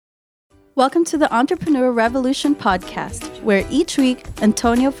Welcome to the Entrepreneur Revolution podcast, where each week,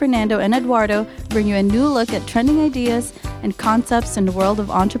 Antonio, Fernando, and Eduardo bring you a new look at trending ideas and concepts in the world of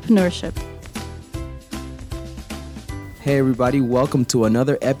entrepreneurship. Hey everybody, welcome to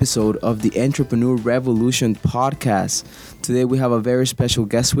another episode of the Entrepreneur Revolution podcast. Today we have a very special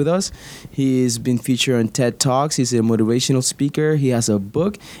guest with us. He has been featured on TED Talks. He's a motivational speaker. He has a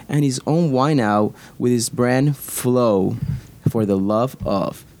book and his own wine out with his brand Flow for the love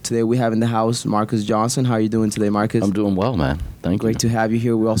of. Today we have in the house Marcus Johnson. How are you doing today, Marcus? I'm doing well, man. Thank you. Great to have you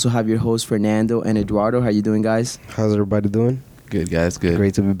here. We also have your hosts Fernando and Eduardo. How are you doing, guys? How's everybody doing? Good, guys. Good.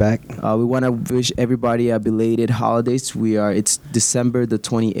 Great to be back. We want to wish everybody a belated holidays. It's December the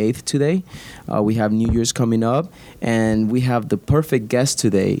 28th today. We have New Year's coming up, and we have the perfect guest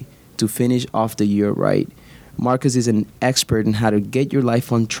today to finish off the year right. Marcus is an expert in how to get your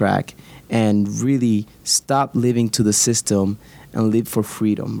life on track and really stop living to the system and live for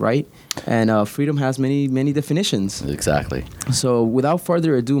freedom, right? And freedom has many, many definitions. Exactly. So without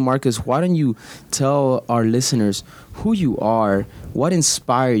further ado, Marcus, why don't you tell our listeners who you are, what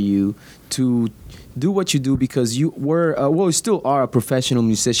inspired you to do what you do, because you were, you still are a professional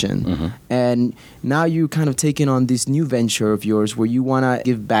musician. Mm-hmm. And now you kind of taking on this new venture of yours where you want to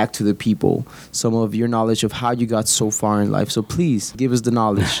give back to the people some of your knowledge of how you got so far in life. So please give us the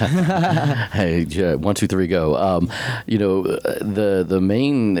knowledge. Hey, yeah, 1, 2, 3, go. The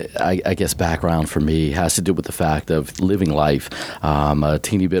main, I guess, background for me has to do with the fact of living life. I'm a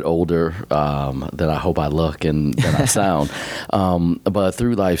teeny bit older than I hope I look and than I sound. But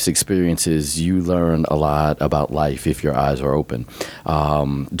through life's experiences, you learn a lot about life if your eyes are open.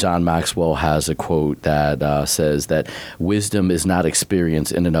 John Maxwell has a quote that says that wisdom is not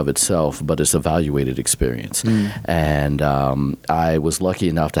experience in and of itself, but it's evaluated experience. And I was lucky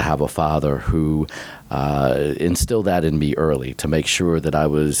enough to have a father who instilled that in me early to make sure that I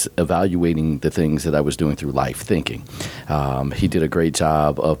was evaluating the things that I was doing through life, thinking. He did a great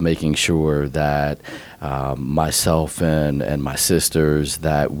job of making sure that myself and my sisters,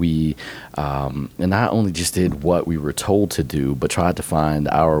 that we and not only just did what we were told to do, but tried to find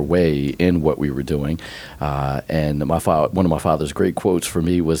our way in what we were doing. And one of my father's great quotes for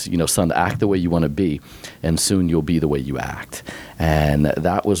me was, son, act the way you want to be, and soon you'll be the way you act. And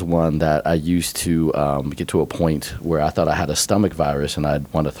that was one that I used to get to a point where I thought I had a stomach virus and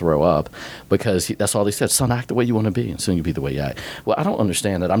I'd want to throw up, because that's all he said, son, act the way you want to be, and soon you'll be the way you act. Well, I don't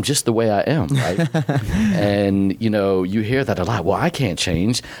understand that. I'm just the way I am, right? And, you hear that a lot. Well, I can't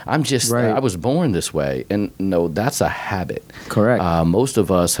change. I'm just, right. I was born this way. And no, that's a habit. Correct. Most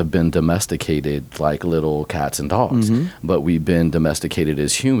of us have been domesticated like little cats and dogs, but we've been domesticated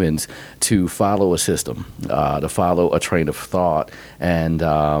as humans to follow a system, to follow a train of thought. And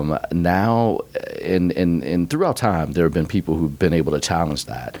now, in throughout time, there have been people who've been able to challenge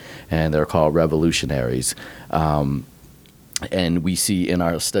that, and they're called revolutionaries. And we see in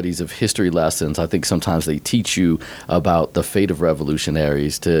our studies of history lessons, I think sometimes they teach you about the fate of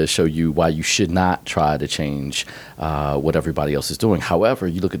revolutionaries to show you why you should not try to change what everybody else is doing. However,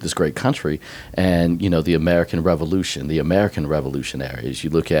 you look at this great country and, the American Revolution, the American revolutionaries. You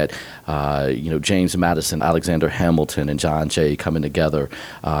look at, James Madison, Alexander Hamilton, and John Jay coming together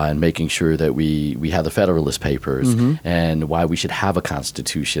and making sure that we have the Federalist Papers and why we should have a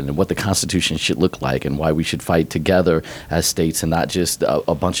constitution and what the Constitution should look like and why we should fight together as states and not just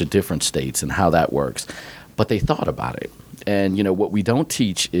a bunch of different states and how that works. But they thought about it. And, what we don't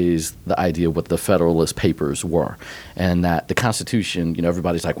teach is the idea of what the Federalist Papers were, and that the Constitution,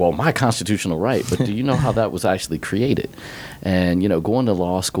 everybody's like, well, my constitutional right. But do you know how that was actually created? And, going to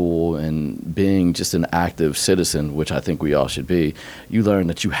law school and being just an active citizen, which I think we all should be, you learn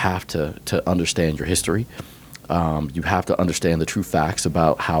that you have to understand your history. You have to understand the true facts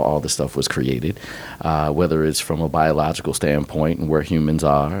about how all this stuff was created, whether it's from a biological standpoint and where humans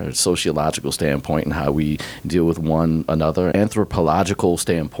are, a sociological standpoint and how we deal with one another, anthropological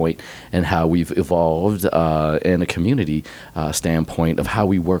standpoint and how we've evolved, and a community standpoint of how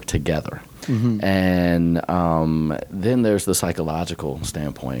we work together. And then there's the psychological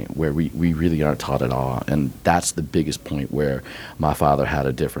standpoint where we really aren't taught at all. And that's the biggest point where my father had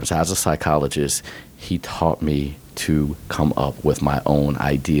a difference. As a psychologist, he taught me to come up with my own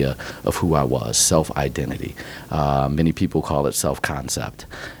idea of who I was, self-identity. Many people call it self-concept.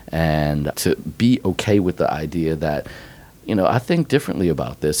 And to be okay with the idea that, I think differently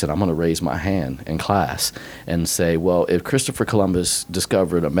about this, and I'm going to raise my hand in class and say, well, if Christopher Columbus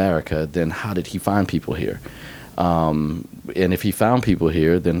discovered America, then how did he find people here? And if he found people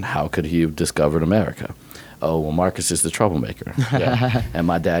here, then how could he have discovered America? oh, well, Marcus is the troublemaker. Yeah. And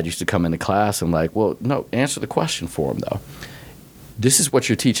my dad used to come into class and like, well, no, answer the question for him, though. this is what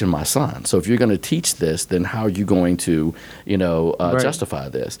you're teaching my son. So if you're going to teach this, then how are you going to, justify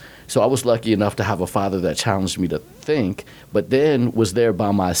this? So I was lucky enough to have a father that challenged me to think, but then was there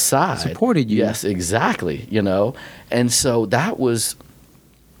by my side. Supported you. Yes, exactly. And so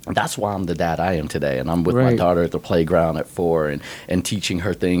that's why I'm the dad I am today. And I'm with my daughter at the playground at 4 and teaching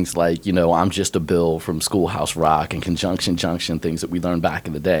her things like, I'm just a Bill from Schoolhouse Rock and Conjunction Junction, things that we learned back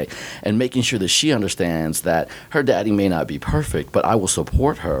in the day. And making sure that she understands that her daddy may not be perfect, but I will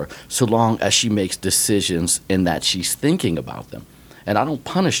support her so long as she makes decisions in that she's thinking about them. And I don't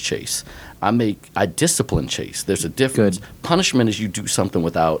punish Chase. I discipline Chase. There's a difference. Good. Punishment is you do something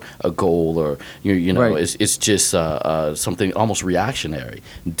without a goal, or it's just something almost reactionary.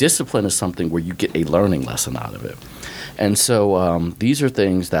 Discipline is something where you get a learning lesson out of it. And so these are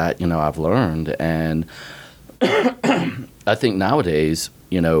things that I've learned, and I think nowadays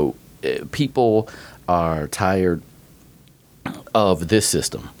people are tired of this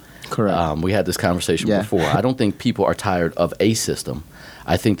system. Correct. We had this conversation before. I don't think people are tired of a system.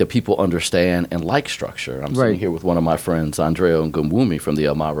 I think that people understand and like structure. I'm sitting here with one of my friends, Andrea Ngumwumi from the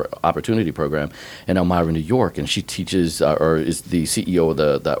Elmira Opportunity Program in Elmira, New York, and she teaches or is the CEO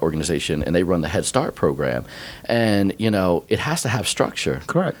of that organization, and they run the Head Start program. And, it has to have structure.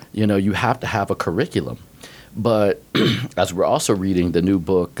 Correct. You have to have a curriculum. But as we're also reading the new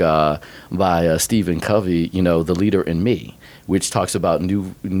book by Stephen Covey, The Leader in Me, which talks about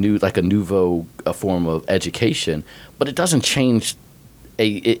new like a nouveau form of education, but it doesn't change.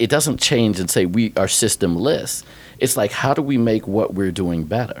 It doesn't change and say we are systemless. It's like, how do we make what we're doing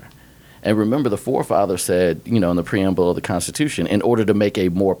better? And remember, the forefathers said, in the preamble of the Constitution, in order to make a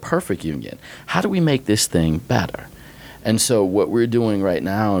more perfect union, how do we make this thing better? And so what we're doing right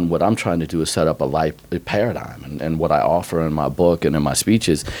now, and what I'm trying to do, is set up a paradigm. And what I offer in my book and in my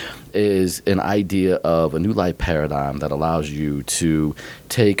speeches is an idea of a new life paradigm that allows you to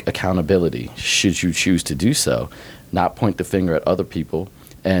take accountability, should you choose to do so, not point the finger at other people,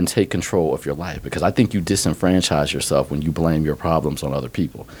 and take control of your life. Because I think you disenfranchise yourself when you blame your problems on other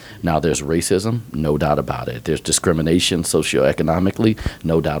people. Now, there's racism, no doubt about it. There's discrimination socioeconomically,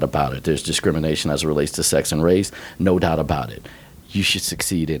 no doubt about it. There's discrimination as it relates to sex and race, no doubt about it. You should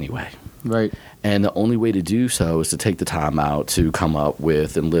succeed anyway. Right. And the only way to do so is to take the time out to come up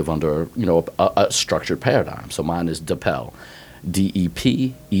with and live under, a structured paradigm. So mine is DEPELL,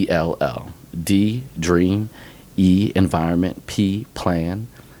 DEPELL. D, dream. E, environment. P, plan.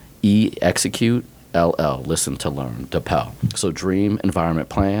 E, execute. LL, listen to learn. DEPELL. So dream, environment,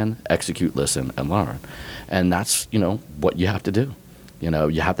 plan, execute, listen, and learn. And that's, what you have to do. You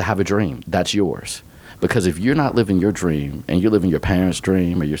have to have a dream. That's yours. Because if you're not living your dream, and you're living your parents'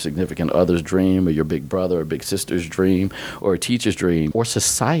 dream, or your significant other's dream, or your big brother or big sister's dream, or a teacher's dream, or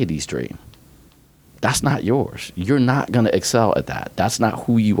society's dream, that's not yours. You're not going to excel at that. That's not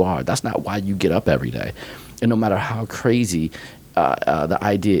who you are. That's not why you get up every day. And no matter how crazy the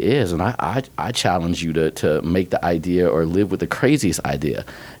idea is, and I challenge you to make the idea or live with the craziest idea.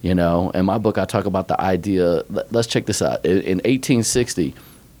 In my book, I talk about the idea. Let's check this out. In 1860,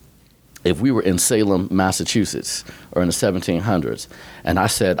 if we were in Salem, Massachusetts, or in the 1700s, and I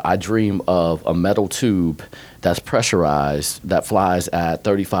said, I dream of a metal tube that's pressurized, that flies at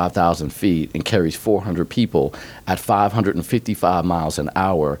 35,000 feet and carries 400 people at 555 miles an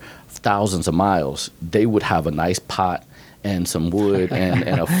hour, thousands of miles, they would have a nice pot and some wood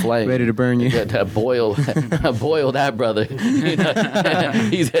and a flame ready to burn you. To boil that, brother. You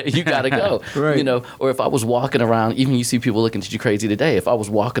got to go. Right. Or if I was walking around, even you see people looking at you crazy today. If I was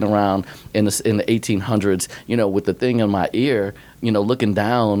walking around in the 1800s, with the thing in my ear, looking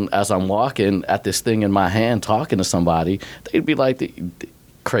down as I'm walking at this thing in my hand, talking to somebody, they'd be like,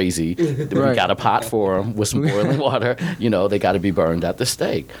 crazy. We got a pot for them with some boiling water. They got to be burned at the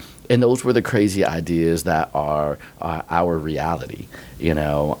stake. And those were the crazy ideas that are our reality, and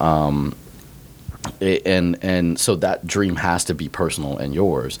so that dream has to be personal and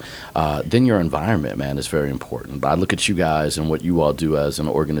yours. Then your environment, man, is very important. I look at you guys and what you all do as an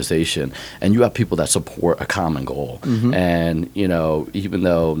organization, and you have people that support a common goal. Mm-hmm. And, even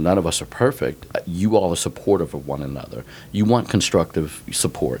though none of us are perfect, you all are supportive of one another. You want constructive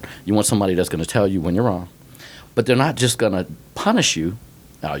support. You want somebody that's going to tell you when you're wrong, but they're not just going to punish you.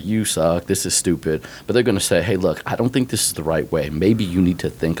 Oh, you suck, this is stupid. But they're going to say, hey, look, I don't think this is the right way. Maybe you need to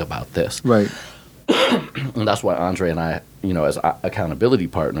think about this. Right. And that's why Andre and I, as accountability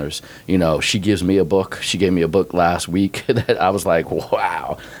partners, she gives me a book. She gave me a book last week that I was like,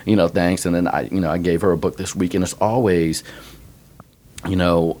 wow, thanks. And then I gave her a book this week. And it's always,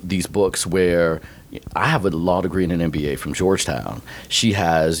 these books where I have a law degree and an MBA from Georgetown. She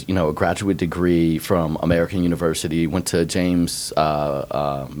has, a graduate degree from American University, went to James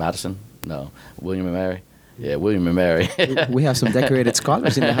Madison? No, William and Mary? Yeah, William and Mary. We have some decorated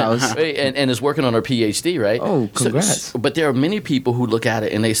scholars in the house. And is working on her PhD, right? Oh, congrats. But there are many people who look at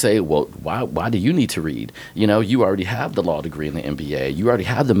it and they say, well, why do you need to read? You already have the law degree and the MBA. You already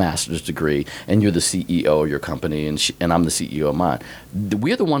have the master's degree, and you're the CEO of your company, and I'm the CEO of mine.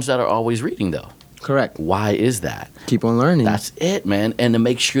 We're the ones that are always reading, though. Correct. Why is that? Keep on learning. That's it, man. And to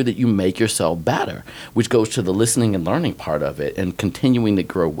make sure that you make yourself better, which goes to the listening and learning part of it and continuing to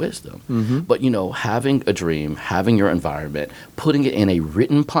grow wisdom. Mm-hmm. But, having a dream, having your environment, putting it in a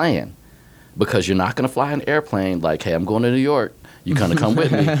written plan, because you're not going to fly an airplane like, hey, I'm going to New York. You're going to come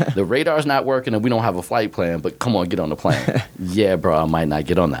with me. The radar's not working and we don't have a flight plan, but come on, get on the plane. Yeah, bro, I might not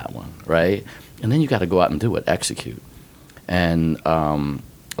get on that one, right? And then you got to go out and do it, execute. And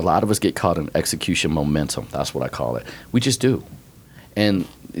a lot of us get caught in execution momentum. That's what I call it. We just do. And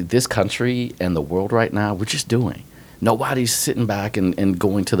this country and the world right now, we're just doing. Nobody's sitting back and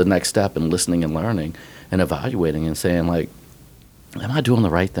going to the next step and listening and learning and evaluating and saying, like, am I doing the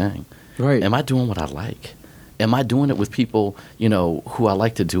right thing? Right. Am I doing what I like? Am I doing it with people, who I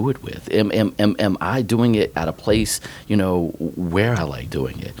like to do it with? Am I doing it at a place, where I like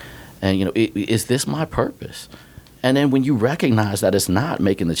doing it? And, is this my purpose? And then when you recognize that it's not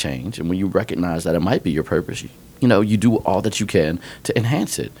making the change, and when you recognize that it might be your purpose, you do all that you can to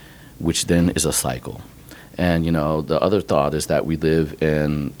enhance it, which then is a cycle. And, the other thought is that we live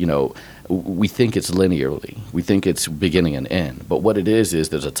in, we think it's linearly. We think it's beginning and end. But what it is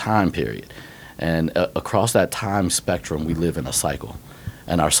there's a time period. And across that time spectrum, we live in a cycle.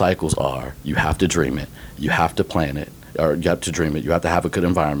 And our cycles are, you have to dream it, you have to plan it, or you have to dream it. You have to have a good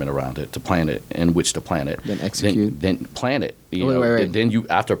environment around it to plan it, in which to plan it. Then execute. Then plan it. Wait. Then you,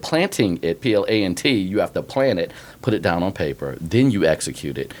 after planting it, PLANT, you have to plan it, put it down on paper. Then you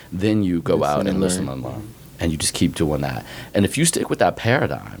execute it. Then you go out and listen and learn. And you just keep doing that. And if you stick with that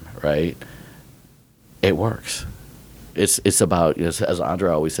paradigm, right, it works. It's about, as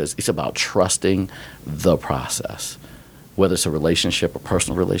Andre always says, it's about trusting the process. Whether it's a relationship, a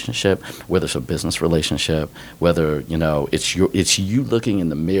personal relationship, whether it's a business relationship, whether, it's you looking in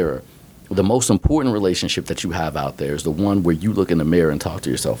the mirror. The most important relationship that you have out there is the one where you look in the mirror and talk to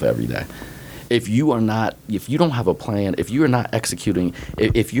yourself every day. If you don't have a plan, if you're not executing,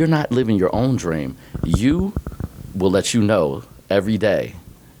 if you're not living your own dream, you will let you know every day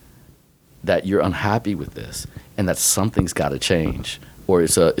that you're unhappy with this and that something's got to change, or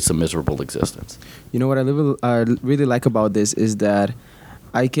it's a miserable existence. You know what I really like about this is that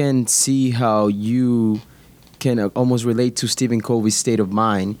I can see how you can almost relate to Stephen Covey's state of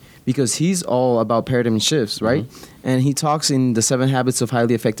mind, because he's all about paradigm shifts, right? Mm-hmm. And he talks in the 7 Habits of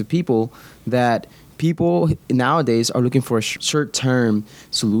Highly Effective People that people nowadays are looking for a short-term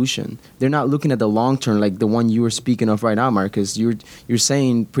solution. They're not looking at the long-term, like the one you were speaking of right now, Marcus. You're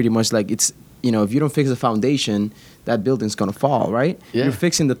saying pretty much like it's, if you don't fix the foundation, that building's going to fall, right? Yeah. You're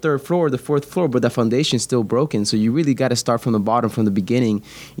fixing the 3rd floor, the 4th floor, but the foundation's still broken. So you really got to start from the bottom, from the beginning,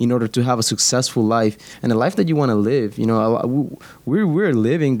 in order to have a successful life and a life that you want to live. We're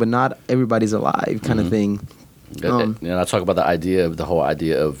living, but not everybody's alive, kind of thing. And I talk about the whole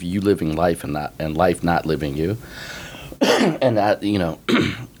idea of you living life and life not living you. And that,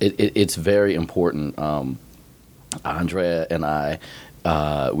 it's very important. Andrea and I,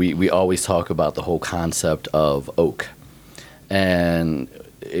 we always talk about the whole concept of oak, and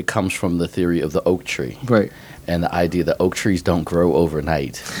it comes from the theory of the oak tree, right? And the idea that oak trees don't grow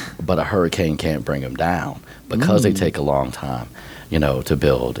overnight, but a hurricane can't bring them down because they take a long time, to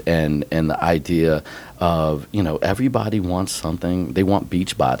build. And the idea of, everybody wants something. They want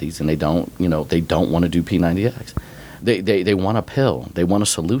beach bodies, and they don't want to do P90X. They want a pill. They want a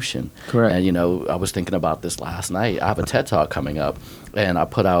solution. Correct. And I was thinking about this last night. I have a TED Talk coming up, and I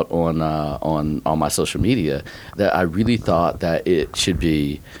put out on my social media that I really thought that it should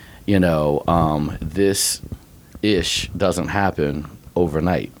be, this ish doesn't happen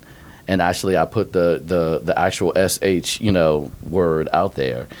overnight. And actually, I put the actual SH, word out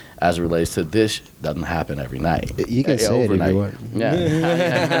there as it relates to this doesn't happen every night. You can say overnight. It if you want.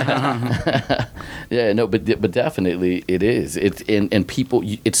 Yeah. Yeah, no, but definitely it is. It's and people,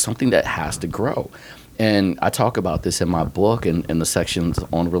 it's something that has to grow. And I talk about this in my book and in the sections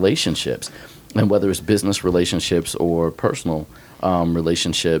on relationships. And whether it's business relationships or personal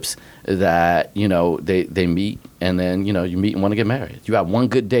relationships, that they meet, and then you meet and want to get married. You have one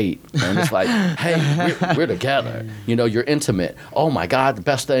good date, and it's like, hey, we're together. You're intimate. Oh my God, the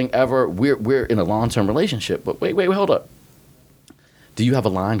best thing ever. We're in a long-term relationship. But wait, hold up. Do you have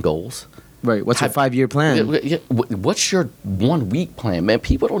aligned goals? Right. What's your 5-year plan? What's your 1 week plan, man?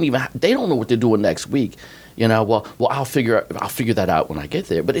 People don't even they don't know what they're doing next week. Well, I'll figure that out when I get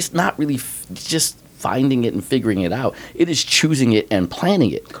there. But it's not really just finding it and figuring it out. It is choosing it and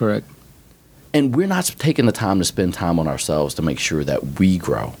planning it. Correct. And we're not taking the time to spend time on ourselves to make sure that we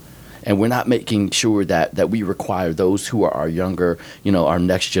grow. And we're not making sure that we require those who are our younger, our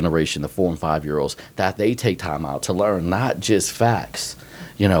next generation, the 4 and 5-year-olds, that they take time out to learn not just facts,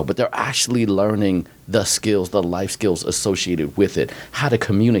 but they're actually learning the skills, the life skills associated with it, how to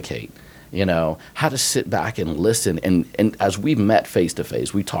communicate, how to sit back and listen. And as we've met face to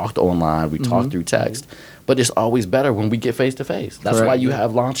face, we talked online, we talked through text, but it's always better when we get face to face. That's Correct. why you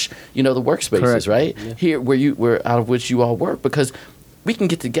have launched, the workspaces, Correct. right? Yeah. Here where out of which you all work, because we can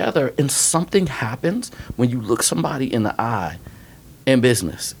get together and something happens when you look somebody in the eye in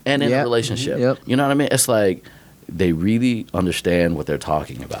business and in a relationship. Yep. You know what I mean? It's like they really understand what they're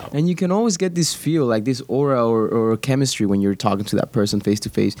talking about. And you can always get this feel, like this aura or chemistry when you're talking to that person face to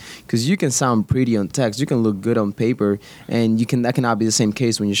face, because you can sound pretty on text, you can look good on paper, and that cannot be the same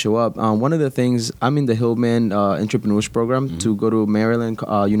case when you show up. One of the things, I'm in the Hillman Entrepreneurship Program to go to Maryland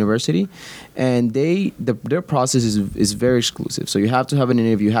University, and their process is very exclusive. So you have to have an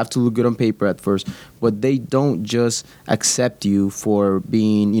interview, you have to look good on paper at first, but they don't just accept you for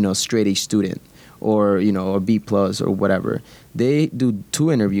being, straight A student, or or B plus or whatever. They do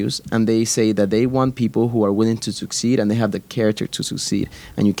 2 interviews, and they say that they want people who are willing to succeed and they have the character to succeed.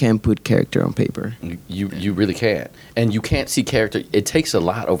 And you can't put character on paper. You really can't, and you can't see character. It takes a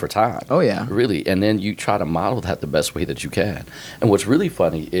lot over time. Oh yeah, really. And then you try to model that the best way that you can. And what's really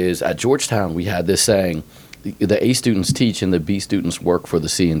funny is at Georgetown we had this saying: the A students teach and the B students work for the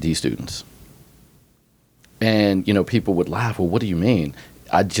C and D students. And people would laugh. Well, what do you mean?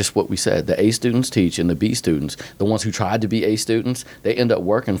 Just what we said, the A students teach and the B students, the ones who tried to be A students, they end up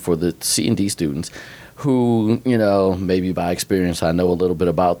working for the C and D students who, maybe by experience, I know a little bit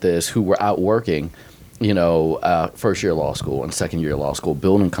about this, who were out working, first year law school and second year law school,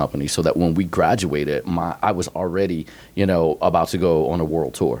 building companies, so that when we graduated, I was already, about to go on a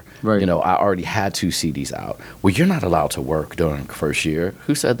world tour. Right. I already had 2 CDs out. Well, you're not allowed to work during first year.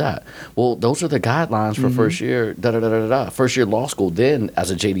 Who said that? Well, those are the guidelines for first year, first year law school, then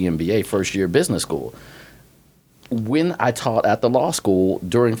as a JD MBA, first year business school. When I taught at the law school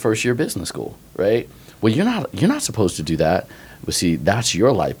during first year business school, right? Well, you're not supposed to do that. But see, that's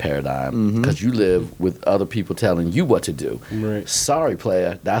your life paradigm, because you live with other people telling you what to do. Right. Sorry,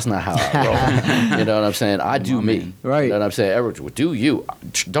 player, that's not how I roll. You know what I'm saying? I do me. Right. You know what I'm saying? Everett, do you.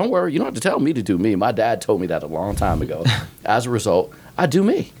 Don't worry, you don't have to tell me to do me. My dad told me that a long time ago. As a result, I do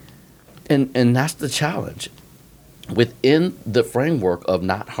me. And that's the challenge. Within the framework of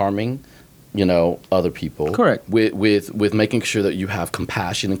not harming, other people. Correct. With making sure that you have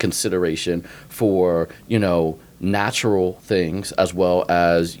compassion and consideration for, natural things as well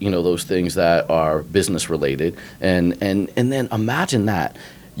as those things that are business related, and then imagine that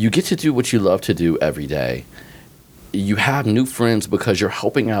you get to do what you love to do every day. You have new friends because you're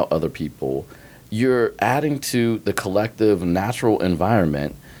helping out other people. You're adding to the collective natural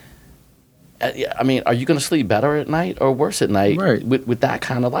environment. I mean, are you going to sleep better at night or worse at night with that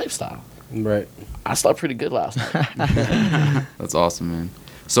kind of lifestyle? Right. I slept pretty good last night. That's awesome, man.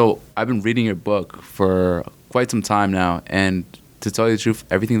 So I've been reading your book for quite some time now, and to tell you the truth,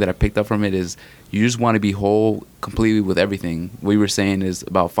 everything that I picked up from it is you just want to be whole completely with everything. What you were saying is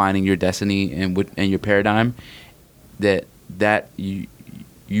about finding your destiny and your paradigm, that you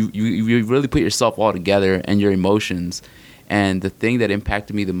really put yourself all together and your emotions. And the thing that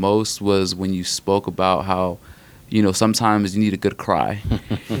impacted me the most was when you spoke about how sometimes you need a good cry,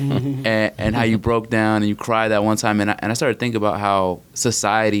 and how you broke down and you cried that one time. And I started thinking about how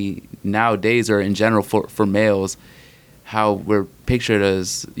society nowadays, or in general for males, how we're pictured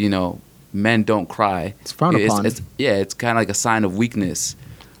as, men don't cry. It's frowned upon. It's kind of like a sign of weakness.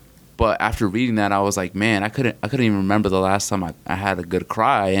 But after reading that, I was like, man, I couldn't even remember the last time I had a good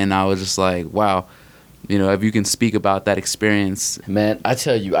cry. And I was just like, wow. If you can speak about that experience. Man, I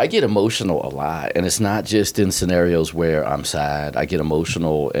tell you, I get emotional a lot. And it's not just in scenarios where I'm sad. I get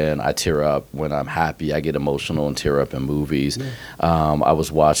emotional and I tear up when I'm happy. I get emotional and tear up in movies. Yeah. I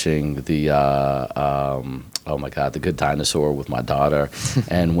was watching the The Good Dinosaur with my daughter.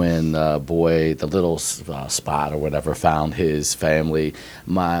 And when the little Spot or whatever, found his family,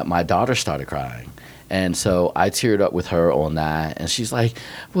 my daughter started crying. And so I teared up with her on that. And she's like,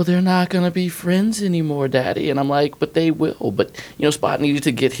 well, they're not going to be friends anymore, Daddy. And I'm like, but they will. But, Spot needed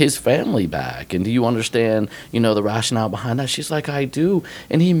to get his family back. And do you understand, the rationale behind that? She's like, I do.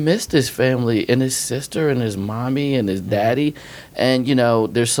 And he missed his family and his sister and his mommy and his daddy. And,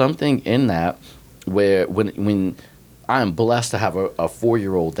 there's something in that where when I'm blessed to have a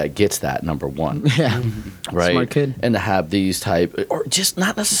 4-year-old that gets that, number one. Yeah. Right? Smart kid. And to have these type, or just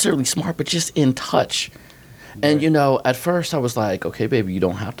not necessarily smart, but just in touch. And, at first I was like, okay, baby, you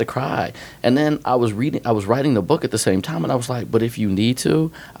don't have to cry. And then I was writing the book at the same time, and I was like, but if you need to,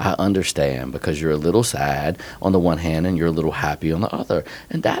 I understand, because you're a little sad on the one hand and you're a little happy on the other.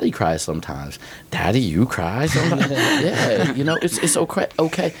 And Daddy cries sometimes. Daddy, you cry sometimes? Yeah, it's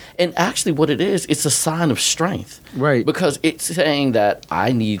okay. And actually what it is, it's a sign of strength. Right. Because it's saying that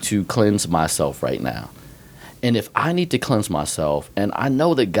I need to cleanse myself right now. And if I need to cleanse myself, and I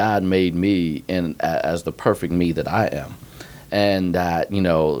know that God made me as the perfect me that I am, and that,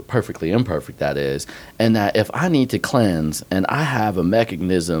 perfectly imperfect that is, and that if I need to cleanse and I have a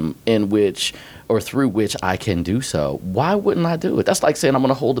mechanism in which or through which I can do so, why wouldn't I do it? That's like saying I'm going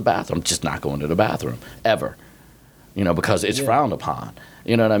to hold the bathroom. I'm just not going to the bathroom, ever, because it's frowned upon.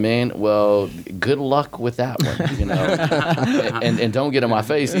 You know what I mean? Well, good luck with that one, and don't get in my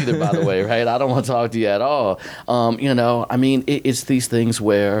face either, by the way, right? I don't want to talk to you at all. It's these things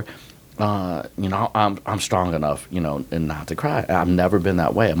where, I'm strong enough, and not to cry. I've never been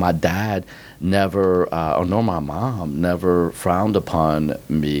that way. My dad never, nor my mom, never frowned upon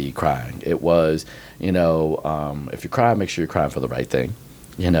me crying. It was, if you cry, make sure you're crying for the right thing,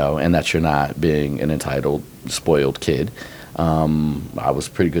 and that you're not being an entitled, spoiled kid. I was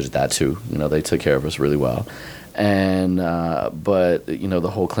pretty good at that too. They took care of us really well. And but the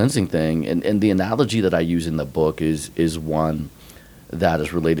whole cleansing thing and the analogy that I use in the book is one that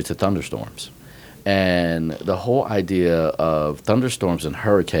is related to thunderstorms. And the whole idea of thunderstorms and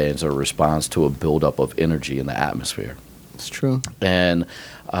hurricanes are a response to a buildup of energy in the atmosphere. It's true. And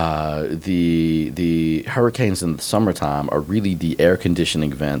the hurricanes in the summertime are really the air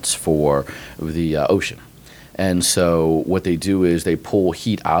conditioning vents for the ocean. And so what they do is they pull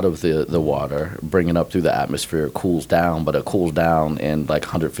heat out of the water, bring it up through the atmosphere, it cools down, but it cools down in like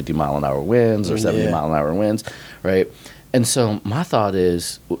 150 mile an hour winds or 70 mile an hour winds, right? And so my thought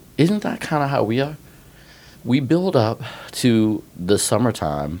is, isn't that kind of how we are? We build up to the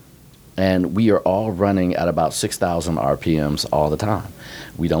summertime, and we are all running at about 6,000 RPMs all the time.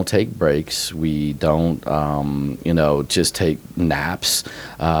 We don't take breaks. We don't, just take naps.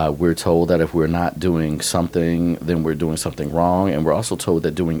 We're told that if we're not doing something, then we're doing something wrong. And we're also told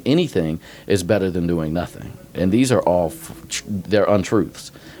that doing anything is better than doing nothing. And these are all, they're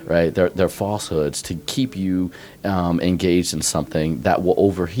untruths, right? They're falsehoods to keep you engaged in something that will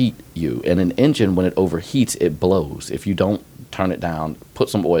overheat you. And an engine, when it overheats, it blows. If you don't turn it down, put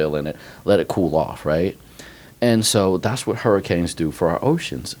some oil in it, let it cool off, right? And so that's what hurricanes do for our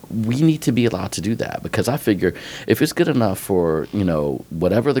oceans. We need to be allowed to do that, because I figure if it's good enough for,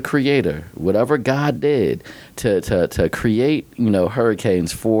 whatever the creator, whatever God did to create,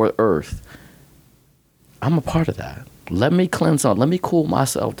 hurricanes for Earth, I'm a part of that. Let me cleanse on. Let me cool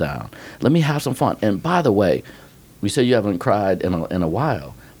myself down. Let me have some fun. And by the way, we say you haven't cried in a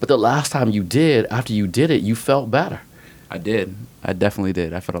while, but the last time you did, after you did it, you felt better. I did. I definitely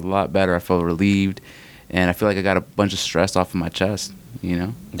did. I felt a lot better. I felt relieved, and I feel like I got a bunch of stress off of my chest,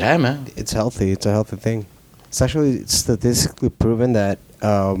 Yeah, man. It's healthy. It's a healthy thing. It's actually statistically proven that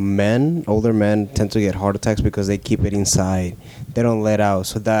older men tend to get heart attacks because they keep it inside. They don't let out.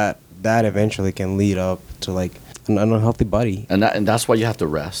 So that eventually can lead up to like an unhealthy body. And that's why you have to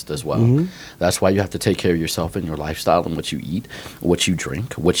rest as well. Mm-hmm. That's why you have to take care of yourself and your lifestyle and what you eat, what you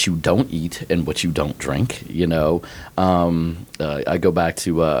drink, what you don't eat, and what you don't drink. I go back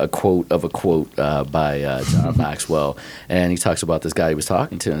to a quote by John Maxwell, and he talks about this guy he was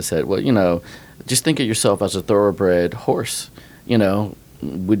talking to and said, well, just think of yourself as a thoroughbred horse.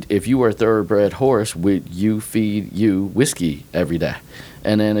 If you were a thoroughbred horse, would you feed you whiskey every day?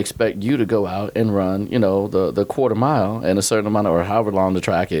 And then expect you to go out and run, the quarter mile in a certain amount or however long the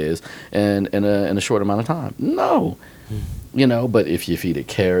track is, and in a short amount of time. No, But if you feed it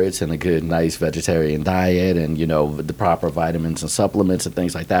carrots and a good, nice vegetarian diet, and the proper vitamins and supplements and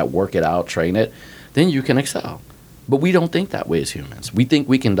things like that, work it out, train it, then you can excel. But we don't think that way as humans. We think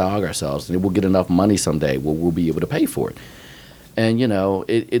we can dog ourselves, and we'll get enough money someday where we'll be able to pay for it. And,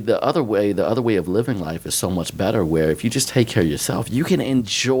 the other way of living life is so much better, where if you just take care of yourself, you can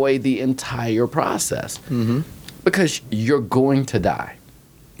enjoy the entire process. Mm-hmm. Because you're going to die.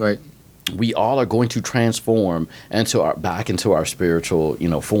 Right. We all are going to transform back into our spiritual,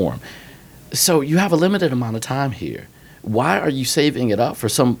 form. So you have a limited amount of time here. Why are you saving it up for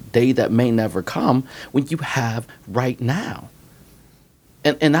some day that may never come when you have right now?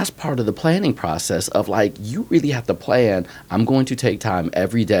 And that's part of the planning process of like, you really have to plan. I'm going to take time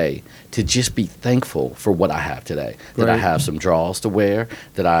every day to just be thankful for what I have today. That I Right. have some drawers to wear,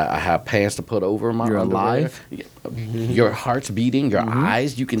 that I have pants to put over my You're underwear. alive. Your heart's beating, your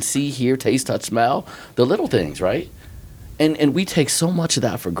eyes, you can see, hear, taste, touch, smell, the little things, right? And we take so much of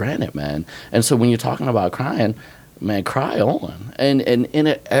that for granted, man. And so when you're talking about crying, man, cry on. And in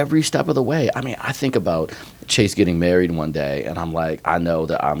it every step of the way. I mean, I think about Chase getting married one day, and I'm like, I know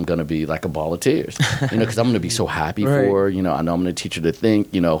that I'm going to be like a ball of tears, because I'm going to be so happy Right. for her. I know I'm going to teach her to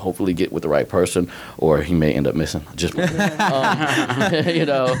think, hopefully get with the right person, or he may end up missing. Just, but,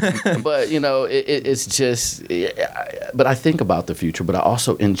 it's just, but I think about the future, but I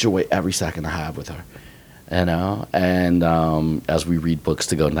also enjoy every second I have with her. And as we read books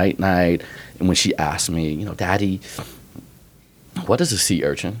to go night-night, and when she asked me, Daddy, what is a sea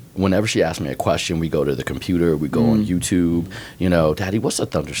urchin? Whenever she asked me a question, we go to the computer, we go on YouTube, Daddy, what's a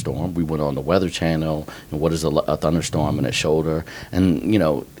thunderstorm? We went on the Weather Channel, and what is a thunderstorm in a shoulder? And,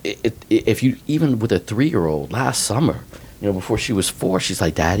 if you, even with a 3-year-old last summer, before she was 4, she's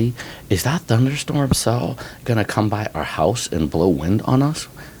like, Daddy, is that thunderstorm cell going to come by our house and blow wind on us?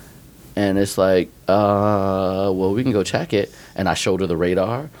 And it's like, well, we can go check it. And I showed her the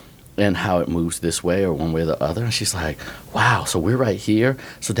radar and how it moves this way or one way or the other. And she's like, wow, so we're right here.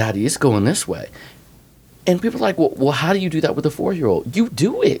 So, Daddy, it's going this way. And people are like, well, how do you do that with a 4-year-old? You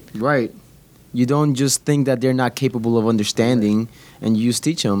do it. Right. You don't just think that they're not capable of understanding, and you just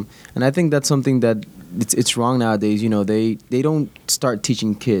teach them. And I think that's something that it's wrong nowadays. They don't start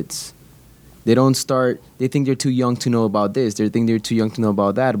teaching kids. They think they're too young to know about this. They think they're too young to know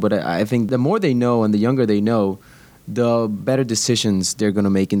about that. But I think the more they know and the younger they know, the better decisions they're going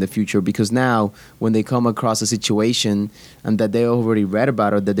to make in the future. Because now, when they come across a situation and that they already read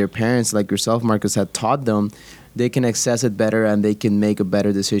about, or that their parents, like yourself, Marcus, had taught them, they can access it better and they can make a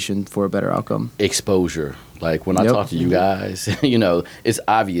better decision for a better outcome. Exposure. Like when I Yep. talk to you guys, it's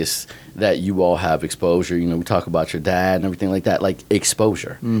obvious that you all have exposure. We talk about your dad and everything like that. Like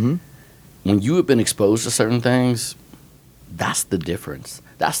exposure. Mm-hmm. When you have been exposed to certain things, that's the difference.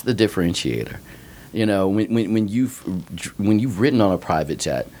 That's the differentiator. When you've ridden on a private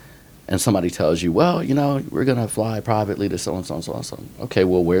jet and somebody tells you, well, we're going to fly privately to so-and-so and so-and-so. Okay,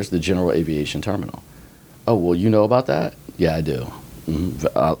 well, where's the general aviation terminal? Oh, well, you know about that? Yeah, I do.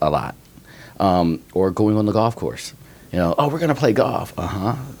 A lot. Or going on the golf course. Oh, we're going to play golf.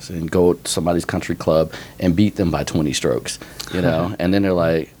 So, and go to somebody's country club and beat them by 20 strokes, And then they're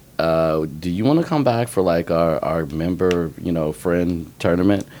like, do you want to come back for like our member, friend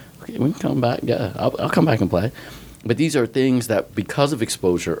tournament? Okay, we can come back. Yeah, I'll come back and play. But these are things that because of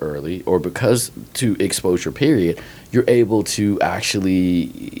exposure early or because to exposure period, you're able to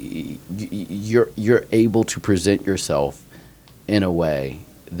actually, you're able to present yourself in a way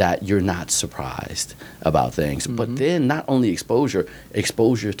that you're not surprised about things. Mm-hmm. But then not only exposure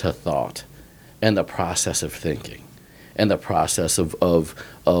to thought and the process of thinking. And the process of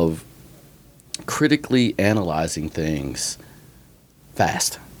critically analyzing things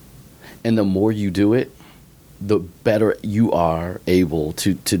fast. And the more you do it, the better you are able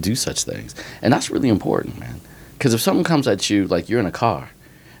to do such things. And that's really important, man. Because if something comes at you, like you're in a car,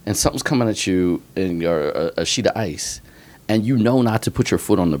 and something's coming at you in a sheet of ice, and you know not to put your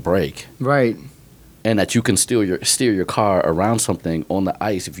foot on the brake. Right. And that you can steer your car around something on the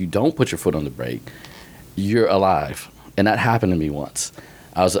ice. If you don't put your foot on the brake, you're alive. And that happened to me once.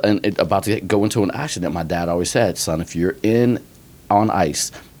 I was about to go into an accident. My dad always said, son, if you're on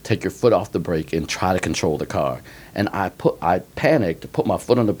ice, take your foot off the brake and try to control the car. And I panicked, put my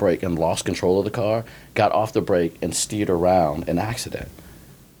foot on the brake and lost control of the car, got off the brake and steered around an accident.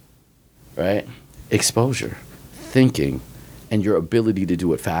 Right? Exposure, thinking, and your ability to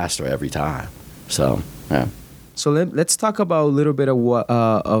do it faster every time. So, yeah. So let's talk about a little bit of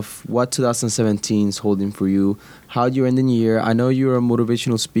what 2017 is holding for you. How you're ending the year. I know you're a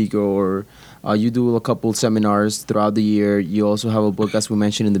motivational speaker, or you do a couple seminars throughout the year. You also have a book, as we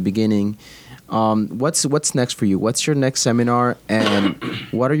mentioned in the beginning. What's next for you? What's your next seminar, and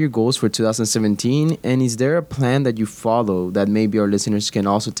what are your goals for 2017? And is there a plan that you follow that maybe our listeners can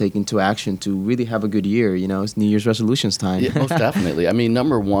also take into action to really have a good year? It's New Year's resolutions time. Yeah, most definitely. I mean,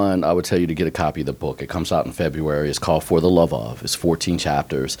 number one, I would tell you to get a copy of the book. It comes out in February. It's called For the Love Of. It's 14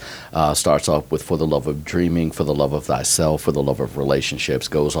 chapters. Starts off with For the Love of Dreaming, For the Love of Thyself, For the Love of Relationships.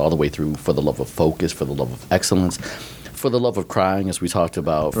 Goes all the way through For the Love of Focus, For the Love of Excellence, For the Love of Crying, as we talked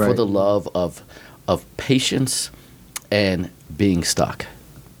about, Right. For the Love of patience and being stuck.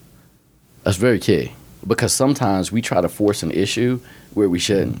 That's very key, because sometimes we try to force an issue where we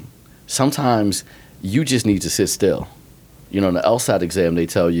shouldn't. Sometimes you just need to sit still. You know, in the LSAT exam, they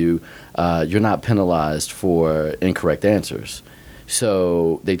tell you you're not penalized for incorrect answers.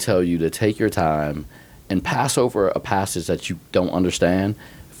 So they tell you to take your time and pass over a passage that you don't understand.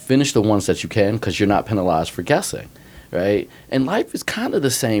 Finish the ones that you can, because you're not penalized for guessing, right? And life is kind of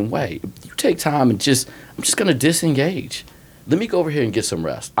the same way. You take time and I'm just going to disengage. Let me go over here and get some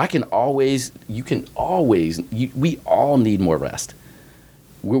rest. We all need more rest.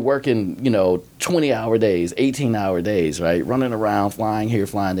 We're working, 20-hour days, 18-hour days, right? Running around, flying here,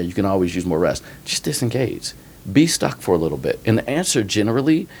 flying there. You can always use more rest. Just disengage. Be stuck for a little bit. And the answer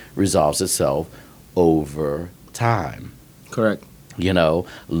generally resolves itself over time. Correct.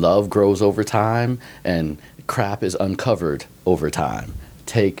 Love grows over time, and crap is uncovered over time.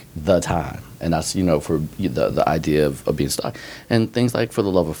 Take the time. And that's, for the idea of being stuck. And things like for the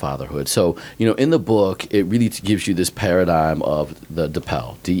love of fatherhood. So, in the book, it really gives you this paradigm of the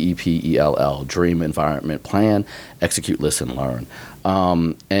DEPEL, DEPELL, dream, environment, plan, execute, listen, learn.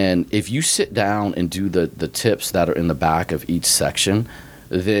 And if you sit down and do the tips that are in the back of each section,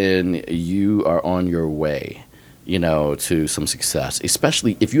 then you are on your way, to some success,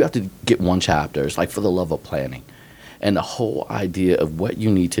 especially if you have to get one chapter. It's like for the love of planning. And the whole idea of what you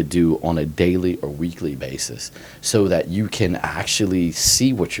need to do on a daily or weekly basis so that you can actually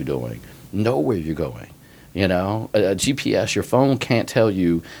see what you're doing, know where you're going. A GPS, your phone can't tell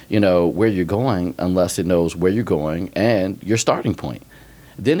you, where you're going unless it knows where you're going and your starting point.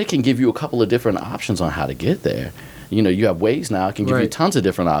 Then it can give you a couple of different options on how to get there. You have Waze now. It can give you tons of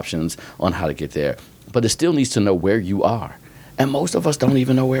different options on how to get there. But it still needs to know where you are. And most of us don't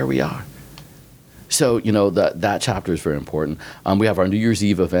even know where we are. So, that chapter is very important. We have our New Year's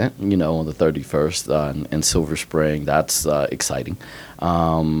Eve event, on the 31st in Silver Spring. That's exciting.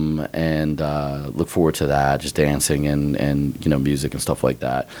 And look forward to that, just dancing and music and stuff like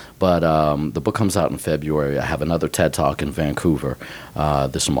that. But the book comes out in February. I have another TED Talk in Vancouver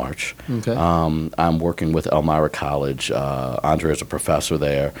this March. Okay. I'm working with Elmira College. Andre is a professor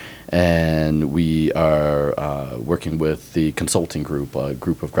there. And we are working with the consulting group, a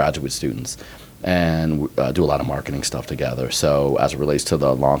group of graduate students, and do a lot of marketing stuff together. So as it relates to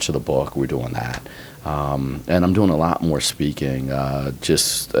the launch of the book, we're doing that. And I'm doing a lot more speaking. Have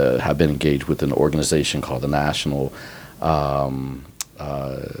been engaged with an organization called the National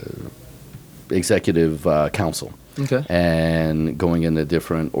Executive Council. Okay. And going into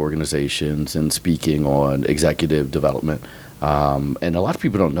different organizations and speaking on executive development. And a lot of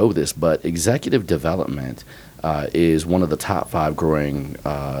people don't know this, but executive development is one of the top 5 growing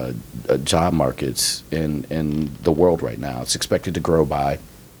job markets in the world right now. It's expected to grow by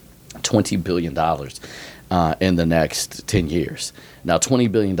 $20 billion in the next 10 years. Now,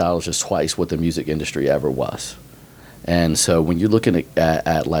 $20 billion is twice what the music industry ever was. And so when you're looking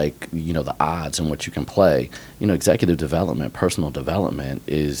at like, the odds and what you can play, executive development, personal development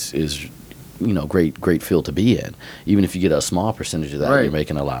is great field to be in. Even if you get a small percentage of that, you're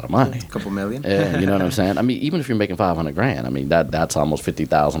making a lot of money. A couple million. You know what I'm saying? I mean, even if you're making $500,000, that's almost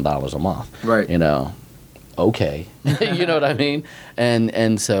 $50,000 a month. Right. Okay. You know what I mean?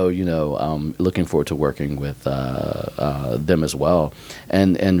 And so, looking forward to working with them as well,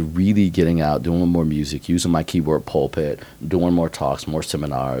 and really getting out, doing more music, using my keyboard pulpit, doing more talks, more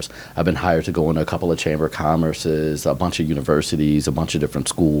seminars. I've been hired to go into a couple of chamber of commerces, a bunch of universities, a bunch of different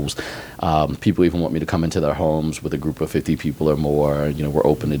schools. People even want me to come into their homes with a group of 50 people or more. We're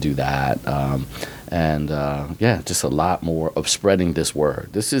open to do that. Just a lot more of spreading this word.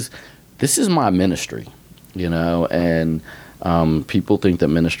 This is my ministry. And people think that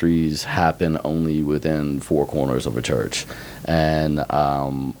ministries happen only within 4 corners of a church. And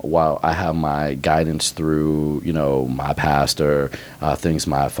while I have my guidance through, my pastor, things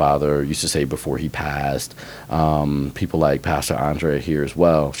my father used to say before he passed, people like Pastor Andre here as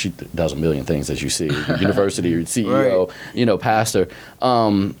well. She does a million things, as you see, university CEO, pastor.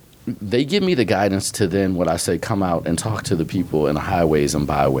 They give me the guidance to then what I say, come out and talk to the people in a highways and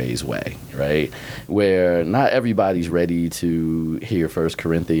byways way, right? Where not everybody's ready to hear 1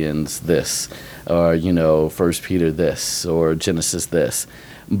 Corinthians this, or, 1 Peter this, or Genesis this.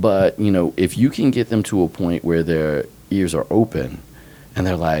 But, if you can get them to a point where their ears are open and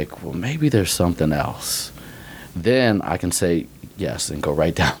they're like, well, maybe there's something else, then I can say, yes, and go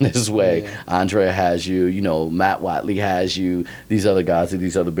right down this way. Yeah. Andrea has you, Matt Watley has you, these other guys at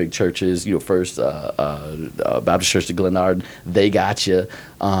these other big churches, First Baptist Church of Glenard, they got you.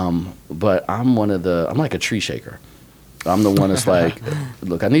 But I'm like a tree shaker. I'm the one that's like,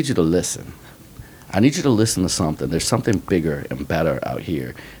 look, I need you to listen. I need you to listen to something. There's something bigger and better out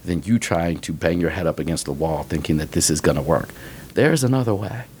here than you trying to bang your head up against the wall thinking that this is going to work. There's another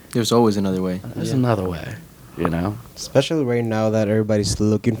way. There's always another way. There's another way, you know? Especially right now that everybody's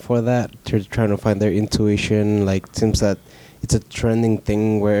looking for that. They're trying to find their intuition. Like, it seems that it's a trending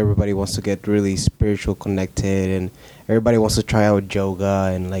thing where everybody wants to get really spiritual connected, and everybody wants to try out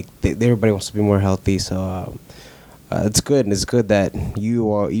yoga, and like everybody wants to be more healthy. So it's good. It's good that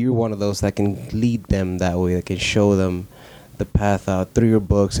you're one of those that can lead them that way, that can show them the path through your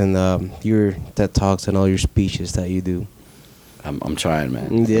books and your TED Talks and all your speeches that you do. I'm trying,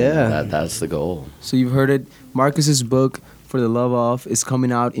 man. Yeah. That's the goal. So you've heard it. Marcus's book, For the Love Of, is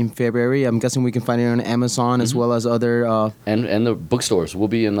coming out in February. I'm guessing we can find it on Amazon as well as other. And the bookstores. We'll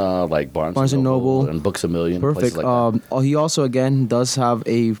be in like Barnes and Noble and Books A Million. Perfect. Places like that. He also, again, does have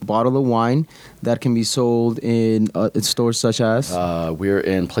a bottle of wine that can be sold in stores such as. We're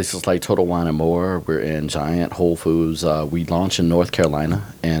in places like Total Wine and More. We're in Giant, Whole Foods. We launch in North Carolina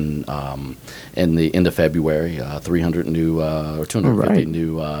in the end of February. 300 new or 250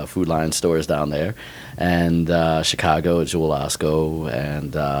 new Food Lion stores down there, and Chicago, Jewel Osco,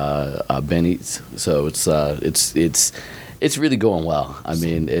 and Benny's. So it's really going well. I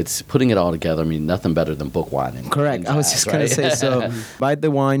mean, it's putting it all together. I mean, nothing better than book wine. Correct. I was just going to say, so buy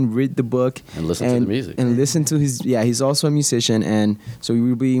the wine, read the book. And listen to the music. And listen to he's also a musician. And so we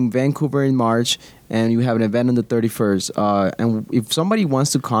will be in Vancouver in March, and you have an event on the 31st. And if somebody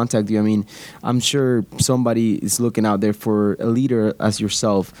wants to contact you, I mean, I'm sure somebody is looking out there for a leader as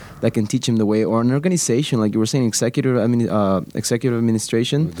yourself that can teach him the way, or an organization, like you were saying, executive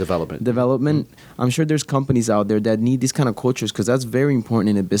administration. Development. I'm sure there's companies out there that need these kind of cultures, because that's very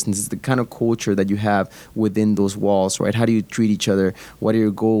important in a business. It's the kind of culture that you have within those walls, right? How do you treat each other? What are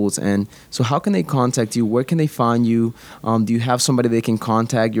your goals? And so how can they contact you? Where can they find you? Do you have somebody they can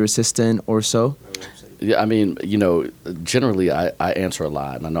contact, your assistant or so? Yeah, I mean, generally I answer a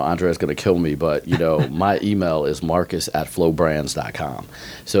lot, and I know Andrea's going to kill me, but, my email is marcus@flowbrands.com.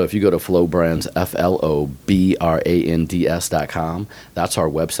 So if you go to Flowbrands, FLOBRANDS.com, that's our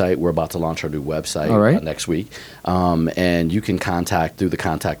website. We're about to launch our new website next week. And you can contact through the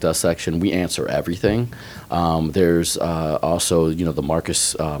Contact Us section. We answer everything. There's also, the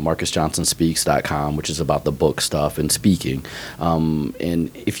MarcusJohnsonSpeaks.com, which is about the book stuff and speaking.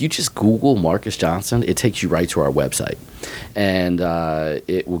 And if you just Google Marcus Johnson, it takes you right to our website, and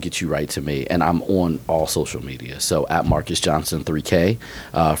it will get you right to me. And I'm on all social media, so at Marcus Johnson 3K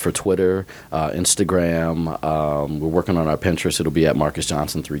for Twitter, Instagram. We're working on our Pinterest. It'll be at Marcus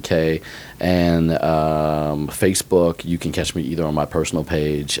Johnson 3K, and Facebook. You can catch me either on my personal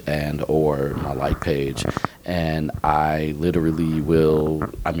page or my like page. And I literally will.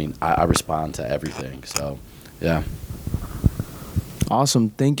 I mean, I respond to everything. So, yeah. Awesome.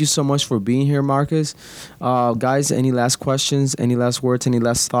 Thank you so much for being here, Marcus. Guys, any last questions, any last words, any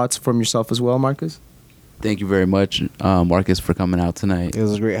last thoughts from yourself as well, Marcus? Thank you very much, Marcus, for coming out tonight. It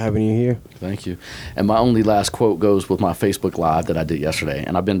was great having you here. Thank you. And my only last quote goes with my Facebook Live that I did yesterday,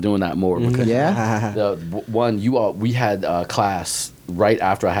 and I've been doing that more because we had class right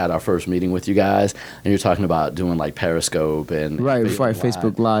after I had our first meeting with you guys, and you're talking about doing like Periscope and before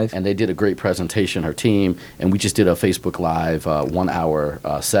Facebook Live, and they did a great presentation, her team, and we just did a Facebook Live 1 hour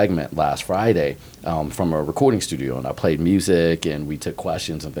segment last Friday from a recording studio, and I played music and we took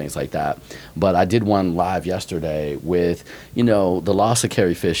questions and things like that. But I did one live yesterday with the loss of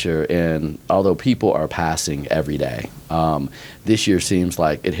Carrie Fisher, and although people are passing every day, this year seems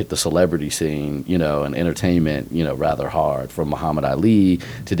like it hit the celebrity scene, and entertainment, rather hard, from Muhammad Ali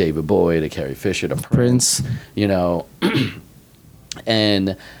to David Bowie to Carrie Fisher to Prince,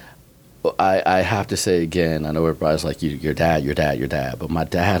 and I have to say again, I know everybody's like, your dad, but my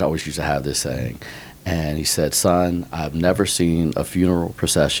dad always used to have this saying, and he said, "Son, I've never seen a funeral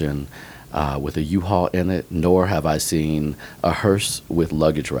procession with a U-Haul in it, nor have I seen a hearse with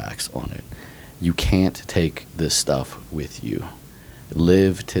luggage racks on it. You can't take this stuff with you.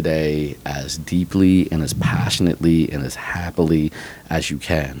 Live today as deeply and as passionately and as happily as you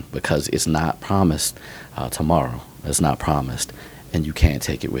can, because it's not promised tomorrow. It's not promised, and you can't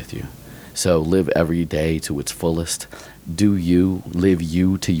take it with you. So live every day to its fullest. Do you, live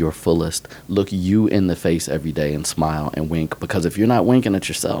you to your fullest. Look you in the face every day and smile and wink, because if you're not winking at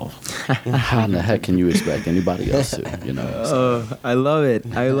yourself, how in the heck can you expect anybody else to, I love it.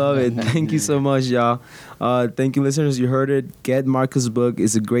 Thank you so much, y'all. Thank you, listeners. You heard it. Get Marcus' book.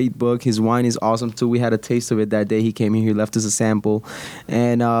 It's a great book. His wine is awesome, too. We had a taste of it that day he came here. He left us a sample.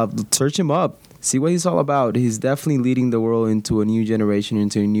 And search him up. See what he's all about. He's definitely leading the world into a new generation,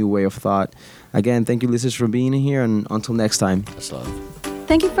 into a new way of thought. Again, thank you, listeners, for being here. And until next time. That's love.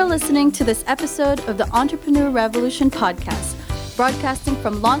 Thank you for listening to this episode of the Entrepreneur Revolution podcast, broadcasting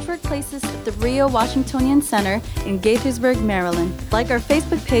from Launch Workplaces at the Rio Washingtonian Center in Gaithersburg, Maryland. Like our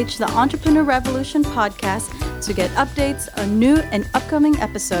Facebook page, the Entrepreneur Revolution podcast, to get updates on new and upcoming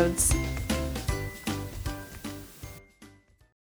episodes.